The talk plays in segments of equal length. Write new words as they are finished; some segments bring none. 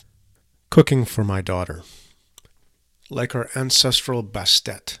Cooking for my daughter. Like our ancestral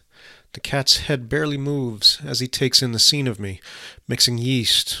Bastet, the cat's head barely moves as he takes in the scene of me, mixing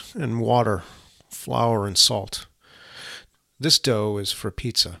yeast and water, flour and salt. This dough is for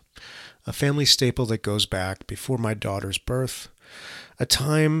pizza, a family staple that goes back before my daughter's birth, a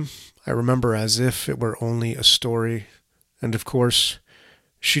time I remember as if it were only a story, and of course,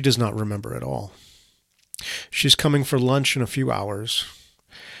 she does not remember at all. She's coming for lunch in a few hours.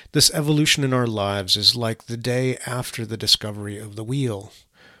 This evolution in our lives is like the day after the discovery of the wheel,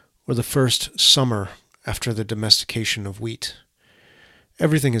 or the first summer after the domestication of wheat.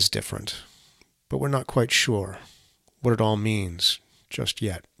 Everything is different, but we're not quite sure what it all means just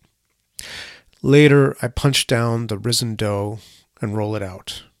yet. Later, I punch down the risen dough and roll it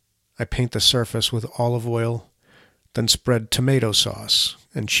out. I paint the surface with olive oil, then spread tomato sauce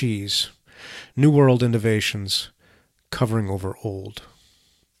and cheese, New World innovations covering over old.